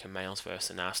the American Males vs.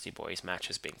 the Nasty Boys match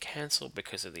has been cancelled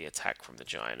because of the attack from the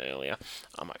Giant earlier.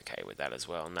 I'm okay with that as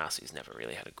well. Nasty's never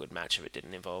really had a good match if it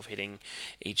didn't involve hitting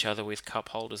each other with cup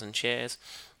holders and chairs.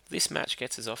 This match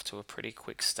gets us off to a pretty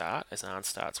quick start as Arn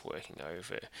starts working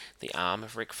over the arm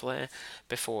of Ric Flair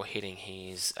before hitting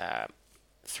his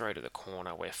throw to the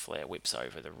corner where Flair whips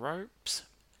over the ropes.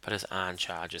 But as Arn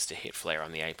charges to hit Flair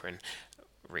on the apron,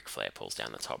 Ric Flair pulls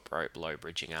down the top rope, low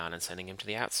bridging Arn and sending him to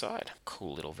the outside.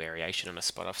 Cool little variation on a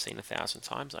spot I've seen 1,000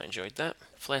 times. I enjoyed that.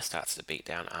 Flair starts to beat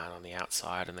down Arn on the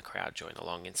outside, and the crowd join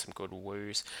along in some good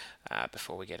woos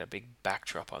before we get a big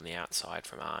backdrop on the outside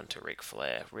from Arn to Ric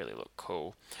Flair. Really looked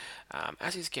cool.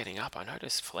 As he's getting up, I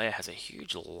noticed Flair has a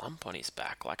huge lump on his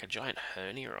back, like a giant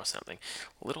hernia or something.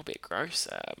 A little bit gross.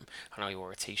 I know he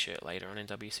wore a t-shirt later on in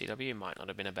WCW. Might not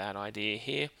have been a bad idea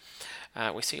here.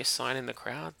 We see a sign in the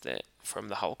crowd that from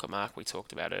the Hulker mark we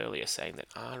talked about earlier, saying that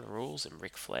Arn rules and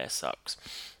Ric Flair sucks.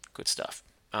 Good stuff.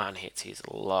 Arn hits his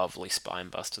lovely spine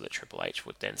buster that Triple H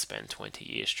would then spend 20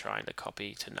 years trying to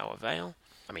copy to no avail.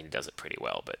 I mean, he does it pretty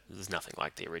well, but there's nothing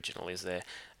like the original, is there?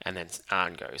 And then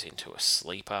Arn goes into a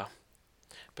sleeper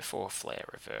before Flair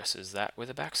reverses that with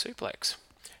a back suplex.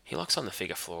 He locks on the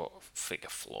figure floor.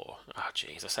 Oh,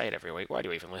 jeez, I say it every week. Why do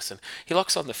you even listen? He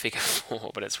locks on the figure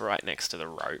floor, but it's right next to the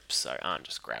ropes, so Arn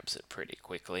just grabs it pretty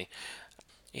quickly.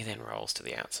 He then rolls to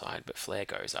the outside, but Flair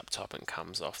goes up top and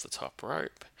comes off the top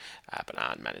rope. But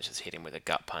Arn manages to hit him with a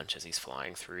gut punch as he's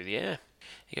flying through the air.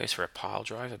 He goes for a pile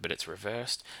driver, but it's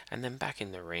reversed, and then back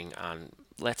in the ring, Arn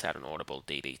lets out an audible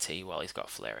DDT while he's got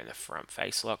Flair in the front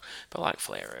face lock, but like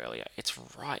Flair earlier, it's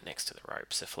right next to the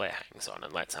rope, so Flair hangs on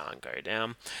and lets Arn go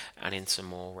down, and in some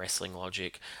more wrestling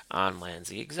logic, Arn lands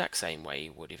the exact same way he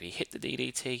would if he hit the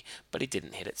DDT, but he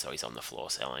didn't hit it, so he's on the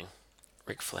floor selling.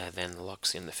 Ric Flair then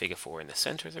locks in the figure four in the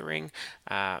centre of the ring.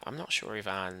 I'm not sure if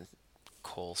Arn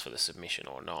calls for the submission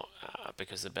or not,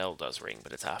 because the bell does ring,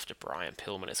 but it's after Brian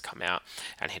Pillman has come out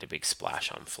and hit a big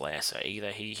splash on Flair. So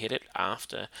either he hit it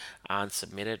after Arn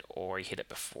submitted, or he hit it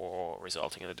before,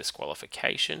 resulting in a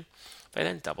disqualification. They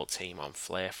then double team on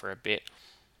Flair for a bit.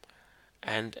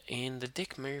 And in the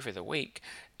dick move of the week,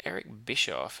 Eric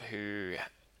Bischoff, who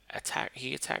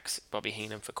attacks Bobby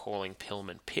Heenan for calling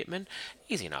Pillman Pittman.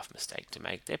 Easy enough mistake to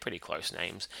make. They're pretty close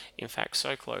names. In fact,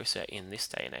 so close that in this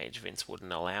day and age, Vince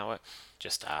wouldn't allow it.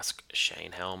 Just ask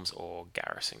Shane Helms or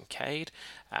Garrison Cade.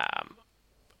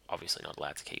 Obviously not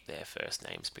allowed to keep their first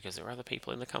names because there are other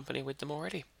people in the company with them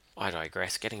already. I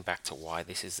digress. Getting back to why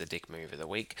this is the dick move of the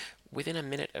week. Within a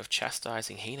minute of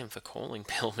chastising Heenan for calling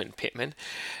Pillman Pittman,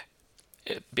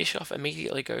 Bischoff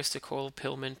immediately goes to call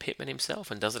Pillman Pittman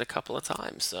himself and does it a couple of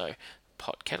times, so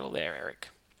pot kettle there, Eric.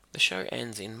 The show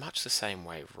ends in much the same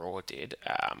way Raw did,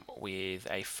 with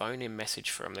a phone-in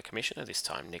message from the commissioner, this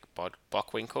time Nick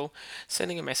Bockwinkel,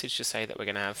 sending a message to say that we're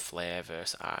going to have Flair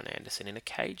versus Arn Anderson in a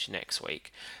cage next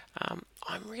week.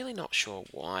 I'm really not sure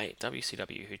why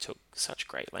WCW, who took such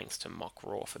great lengths to mock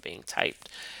Raw for being taped,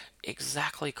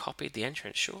 exactly copied the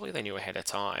entrance. Surely they knew ahead of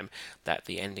time that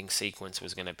the ending sequence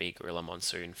was going to be Gorilla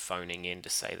Monsoon phoning in to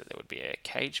say that there would be a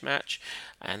cage match,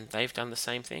 and they've done the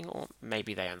same thing, or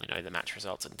maybe they only know the match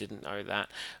results and didn't know that,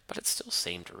 but it still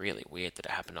seemed really weird that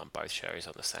it happened on both shows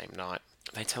on the same night.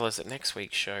 They tell us that next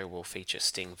week's show will feature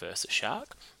Sting versus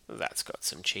Shark. That's got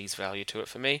some cheese value to it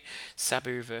for me.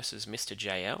 Sabu versus Mr.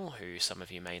 JL, who some of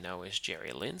you may know as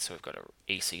Jerry Lynn, so we've got an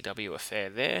ECW affair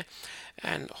there.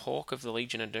 And Hawk of the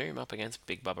Legion of Doom up against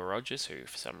Big Bubba Rogers, who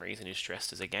for some reason is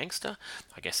dressed as a gangster.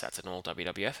 I guess that's an all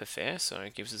WWF affair, so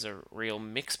it gives us a real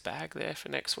mixed bag there for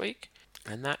next week.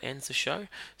 And that ends the show.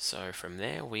 So from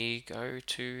there we go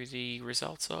to the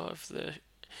results of the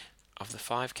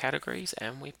 5 categories,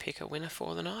 and we pick a winner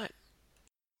for the night.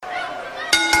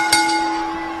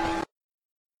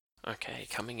 Okay,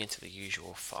 coming into the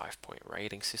usual 5-point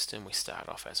rating system, we start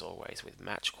off as always with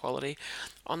match quality.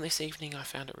 On this evening I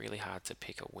found it really hard to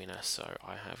pick a winner, so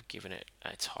I have given it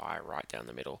a tie right down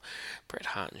the middle. Bret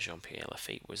Hart and Jean-Pierre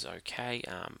Lafitte was okay.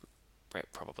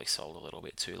 Bret probably sold a little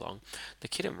bit too long. The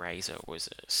Kid and Razor was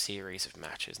a series of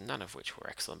matches, none of which were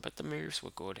excellent, but the moves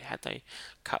were good. Had they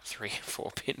cut 3 or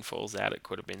 4 pinfalls out, it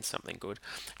could have been something good.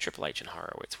 Triple H and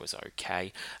Horowitz was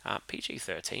okay.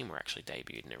 PG-13 were actually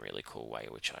debuted in a really cool way,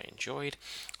 which I enjoyed.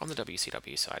 On the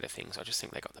WCW side of things, I just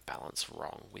think they got the balance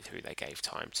wrong with who they gave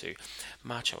time to.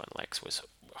 Macho and Lex was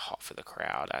hot for the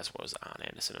crowd, as was Arn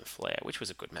Anderson and Flair, which was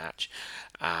a good match.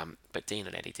 But Dean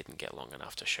and Eddie didn't get long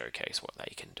enough to showcase what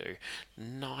they can do.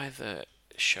 Neither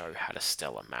show had a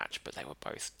stellar match, but they were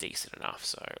both decent enough,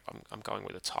 so I'm going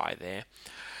with a tie there.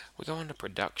 We go on to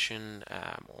production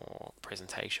or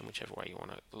presentation, whichever way you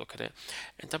want to look at it.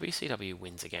 And WCW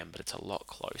wins again, but it's a lot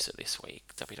closer this week.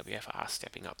 WWF are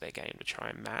stepping up their game to try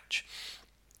and match.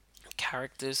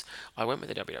 Characters, I went with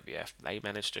the WWF. They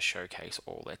managed to showcase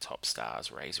all their top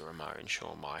stars: Razor Ramon,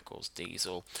 Shawn Michaels,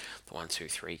 Diesel, the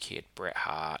 1-2-3 Kid, Bret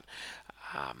Hart,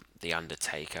 The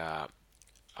Undertaker,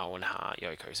 Owen Hart,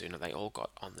 Yokozuna, they all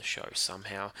got on the show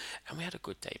somehow, and we had a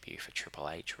good debut for Triple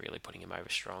H, really putting him over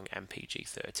strong, and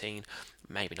PG-13,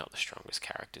 maybe not the strongest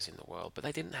characters in the world, but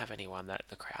they didn't have anyone that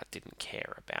the crowd didn't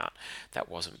care about, that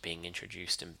wasn't being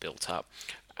introduced and built up,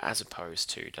 as opposed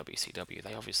to WCW.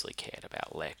 They obviously cared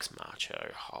about Lex,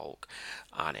 Macho, Hulk,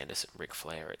 Arn Anderson, Ric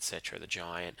Flair, etc., the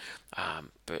Giant,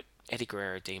 but Eddie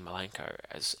Guerrero, Dean Malenko,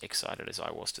 as excited as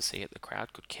I was to see it, the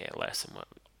crowd could care less and were,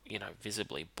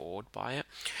 visibly bored by it,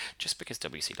 just because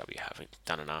WCW haven't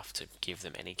done enough to give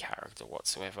them any character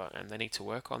whatsoever, and they need to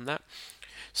work on that.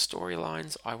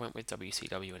 Storylines, I went with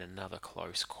WCW in another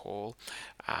close call.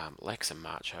 Lex and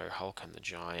Macho, Hulk and the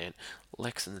Giant,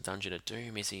 Lex and the Dungeon of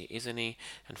Doom, is he, isn't he?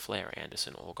 And Flair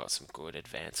Anderson all got some good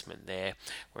advancement there,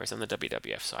 whereas on the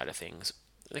WWF side of things,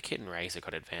 the Kid and Razor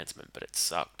got advancement, but it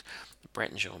sucked.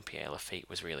 Brett and Jean-Pierre Lafitte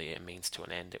was really a means to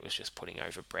an end. It was just putting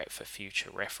over Brett for future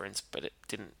reference, but it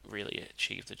didn't really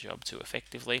achieve the job too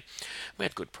effectively. We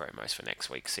had good promos for next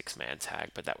week's 6-man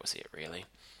tag, but that was it really.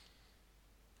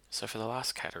 So for the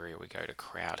last category, we go to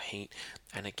crowd heat,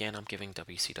 and again I'm giving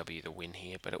WCW the win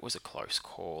here, but it was a close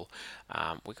call.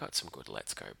 We got some good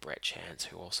Let's Go Brett chants,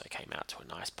 who also came out to a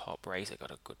nice pop. Razor got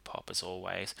a good pop as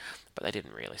always, but they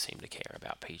didn't really seem to care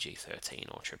about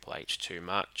PG-13 or Triple H too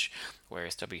much,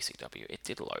 whereas WCW, it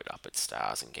did load up its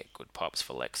stars and get good pops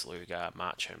for Lex Luger,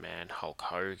 Macho Man, Hulk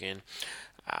Hogan,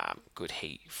 good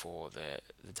heat for the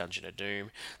Dungeon of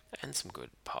Doom, and some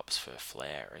good pops for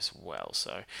Flair as well.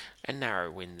 So a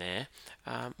narrow win there,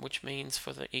 which means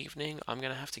for the evening I'm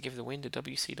going to have to give the win to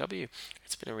WCW.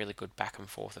 It's been a really good back and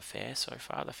forth affair so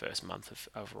far, the first month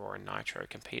of Raw and Nitro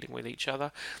competing with each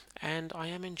other, and I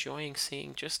am enjoying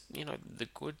seeing just, the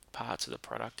good parts of the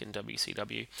product in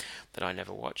WCW that I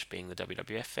never watched, being the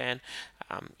WWF fan.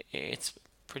 It's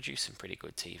produced some pretty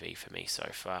good TV for me so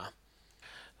far.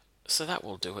 So that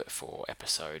will do it for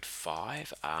episode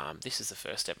 5. This is the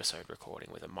first episode recording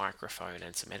with a microphone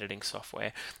and some editing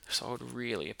software, so I would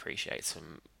really appreciate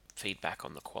some feedback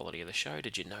on the quality of the show.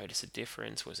 Did you notice a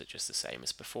difference? Was it just the same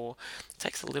as before? It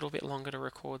takes a little bit longer to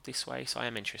record this way, so I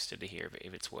am interested to hear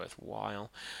if it's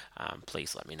worthwhile.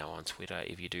 Please let me know on Twitter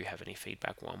if you do have any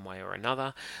feedback one way or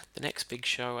another. The next big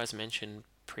show, as mentioned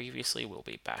previously, will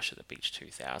be Bash at the Beach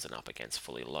 2000 up against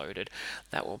Fully Loaded.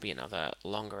 That will be another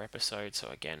longer episode, so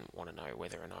again, want to know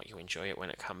whether or not you enjoy it when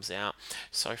it comes out.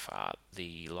 So far,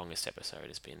 the longest episode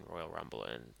has been Royal Rumble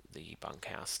and the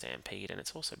Bunkhouse Stampede, and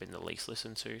it's also been the least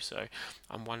listened to, so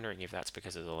I'm wondering if that's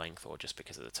because of the length or just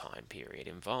because of the time period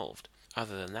involved.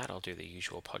 Other than that, I'll do the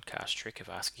usual podcast trick of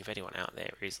asking if anyone out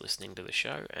there is listening to the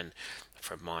show, and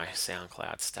from my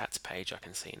SoundCloud stats page I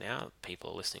can see now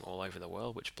people are listening all over the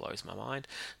world, which blows my mind.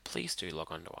 Please do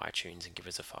log on to iTunes and give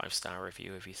us a 5-star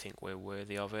review if you think we're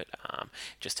worthy of it.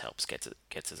 Just helps gets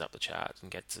us up the charts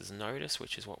and gets us noticed,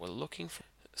 which is what we're looking for.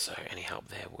 So any help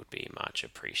there would be much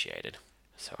appreciated.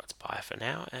 So it's bye for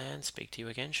now, and speak to you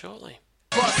again shortly.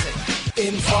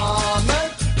 Informer,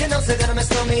 you know, say that I'm a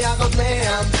stormy, I go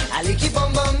glam. I like keep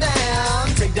on down.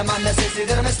 Take the man that says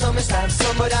that I'm a stormy, stab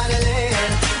somebody down the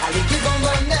lane. I like keep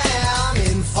on down.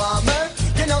 Informer,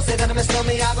 you know, say that I'm a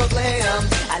stormy, I go glam.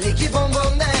 I like keep on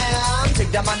down.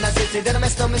 Take the man that says that I'm a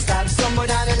stormy, stab somebody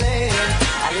down the lane.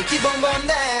 I like keep on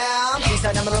down. Please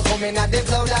tell them I'm coming and they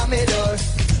blow down my door.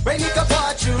 Rain it up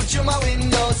all through my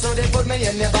window, so they put me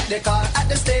in the back the car at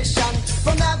the station.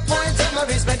 From that point on, I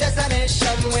reached my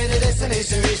destination. Where the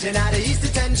destination region out of east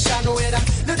detention. Where I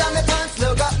look down my pants,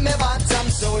 look up my bottom.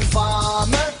 So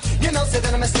informer, you know, say that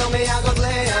I'm a snowman, I go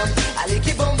glam. I like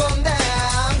it boom boom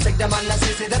down. Take the man that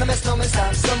say that I'm a snowman,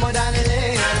 stop somewhere down the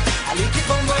lane. I like it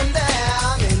boom boom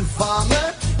down.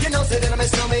 Informer, you know, say that I'm a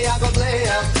snowman, I go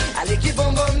glam. I like it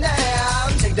boom boom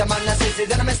down. Take the man that say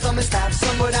that I'm a snowman, stop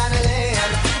somewhere down the lane.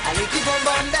 I like it boom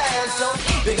boom down. So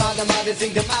because them all they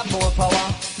think them have more power.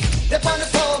 They on the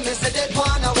phone, me say they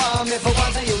wanna want me for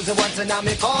once I use it once and now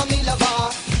me call me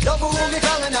lover. Love who me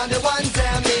calling on the one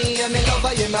tell me and me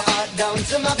lover in my heart down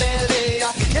to my belly.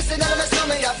 Yes, and I'm a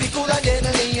stomach, I feel cool and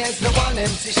deadly. It's the one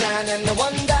MC Shine and the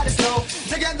one that is slow.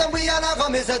 Together we all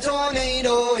have is a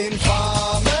tornado.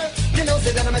 Informer, you know,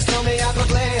 say that I'm a stomach, I go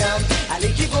glam. I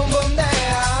like it boom boom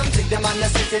down. Take the man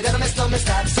that say that I'm a stomach,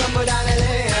 stop somewhere down the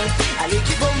lane. I like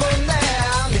it boom boom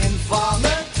down.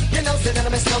 Informer, you know, say that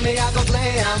I'm a stomach, I go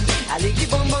glam. I like it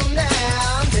boom boom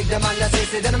down. Take the man that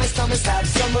say that I'm a stomach, stop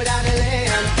somewhere down the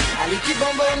lane. I like it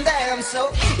boom boom down.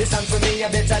 So listen for me, you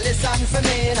better listen for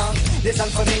me now. Listen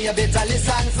for me, you better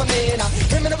listen for me now.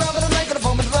 Bring me the rubber, the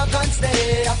microphone, but the rock on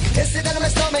stay. You see that I'm a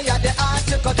stomach, you the art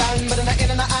to cut down, but in the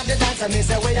in and out the dance, I miss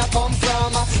where you come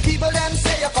from. People them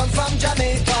say you come from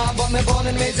Jamaica, but me born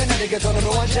and raised in the ghetto,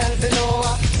 no one shall know.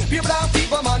 Pure black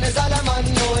people, man, is all a man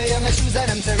know. Yeah, my shoes and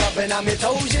them tear up and on my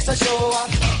toes just to show up.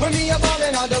 When me a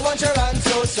ballin', I don't want your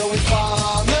answer. So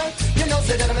informer, you know,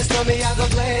 say that I'm a slummy, I go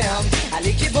glam. I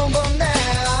lick it boom boom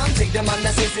down. Take the man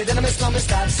that say that I'm a slummy,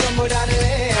 start somewhere down the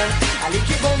lane. I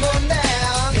lick it boom boom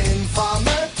down.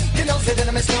 Informer, you know, say that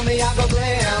I'm a slummy, I go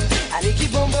glam. I lick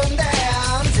it boom boom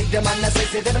down. Take the man that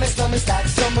say that I'm a slummy, start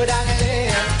somewhere down the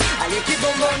lane. I lick it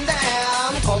boom boom down.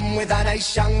 Come with a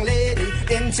nice young lady,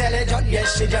 intelligent,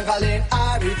 yes, she juggling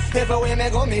Ari. Everywhere me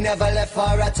go, me never left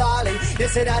for a tally. You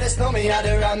say that it's no me, I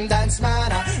the rum dance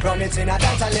man. Rum it in a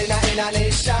dance, in a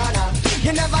nation.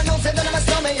 You never know, say that I'm a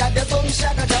slummy, I the boom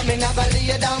shaka. Tell me never lay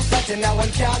you down flat in a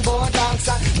one cardboard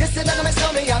dancer. You say that I'm a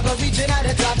slummy, I go reaching at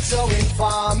the top. So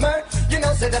informer, you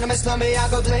know, say that I'm a slummy, I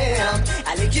go glam.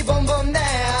 I lick you boom boom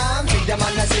down. Take the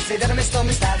man that say that I'm a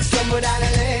slummy, start stumble down the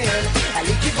lane. I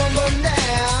lick you boom boom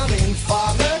down.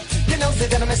 Informer, you know, say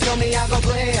that I'm a slummy, I go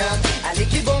glam. I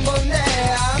lick you boom boom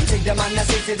down. Take the man that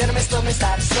say that I'm a slummy,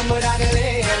 start stumble down the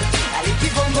lane. I lick you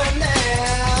boom boom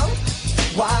down.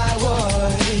 Why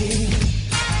would?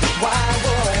 Why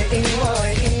would?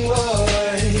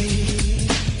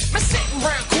 I'm sitting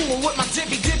round coolin' with my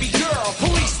dibby girl.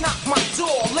 Police knock my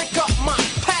door, lick up my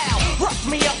pal. Rough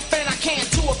me up and I can't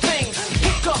do a thing.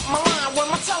 Pick up my line when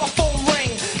my telephone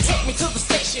ring. Take me to the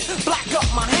station, black up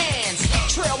my hands.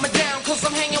 Trail me down cause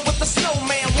I'm hanging with the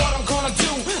snowman. What I'm gonna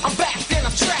do, I'm backed in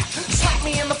a trap. Slap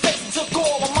me in the face and took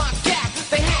all of my gap.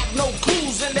 They had no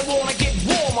clues and they wanna get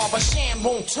warmer, but Shan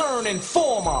won't turn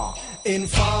informer.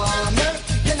 Informer,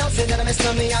 you know, say that I'm a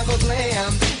slummy, I go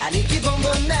glam. I need keep on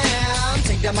boom down.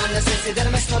 Take the man that say that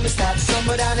I'm a slummy, start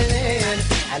somewhere down the lane.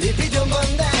 I need keep on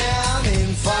boom down.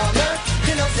 Informer,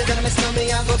 you know, say that I'm a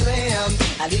slummy, I go glam.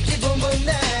 I need keep on boom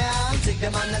down. Take the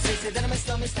man that say that I'm a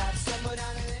slummy, start